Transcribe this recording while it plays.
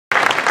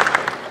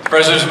The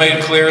President has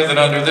made clear that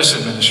under this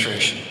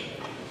administration,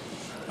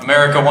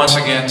 America once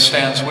again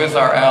stands with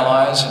our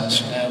allies and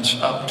stands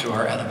up to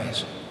our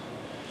enemies.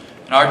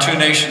 And our two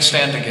nations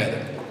stand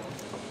together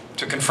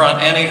to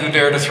confront any who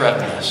dare to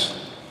threaten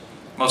us,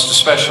 most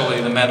especially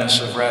the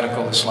menace of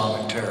radical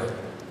Islamic terror.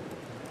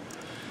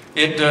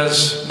 It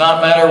does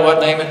not matter what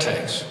name it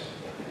takes: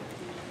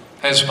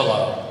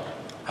 Hezbollah,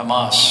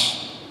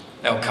 Hamas,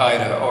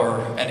 Al-Qaeda,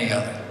 or any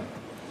other.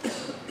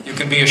 You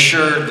can be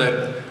assured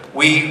that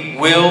we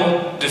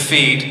will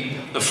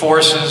defeat the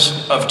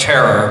forces of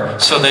terror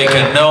so they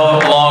can no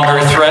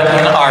longer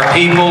threaten our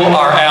people,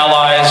 our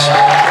allies,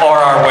 or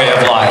our way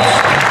of life.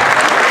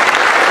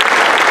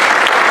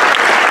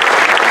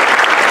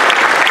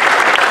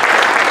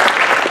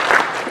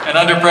 And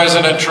under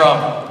President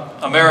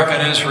Trump, America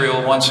and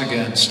Israel once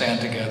again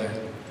stand together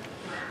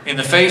in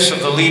the face of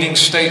the leading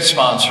state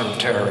sponsor of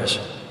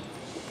terrorism.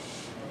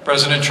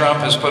 President Trump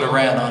has put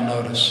Iran on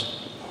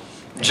notice.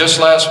 Just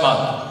last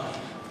month,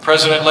 the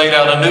President laid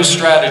out a new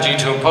strategy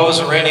to oppose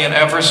Iranian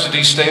efforts to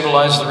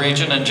destabilize the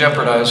region and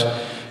jeopardize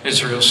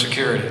Israel's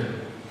security.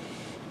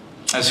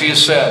 As he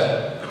has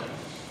said,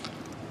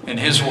 in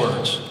his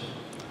words,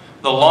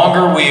 the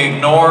longer we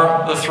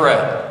ignore the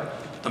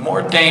threat, the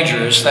more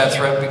dangerous that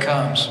threat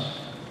becomes.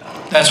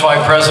 That's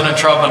why President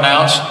Trump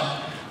announced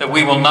that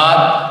we will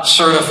not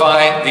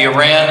certify the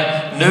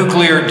Iran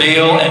nuclear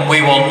deal, and we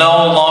will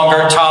no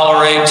longer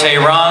tolerate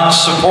Tehran's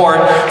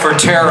support for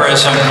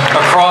terrorism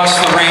across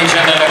the region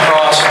and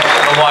across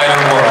the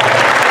wider world.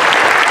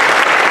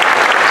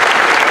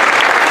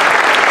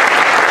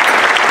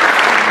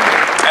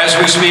 As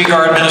we speak,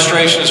 our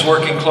administration is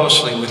working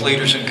closely with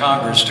leaders in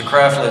Congress to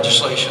craft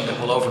legislation that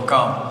will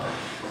overcome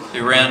the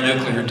Iran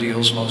nuclear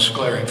deal's most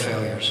glaring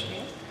failures.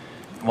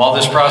 And while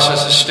this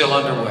process is still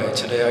underway,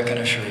 today I can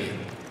assure you,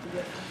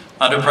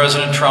 under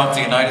President Trump,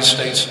 the United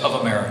States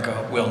of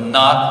America will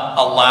not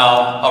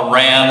allow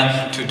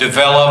Iran to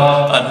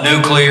develop a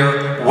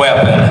nuclear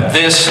weapon.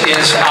 This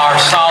is our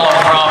solemn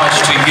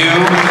promise to you,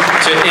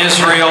 to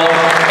Israel,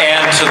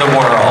 and to the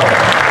world.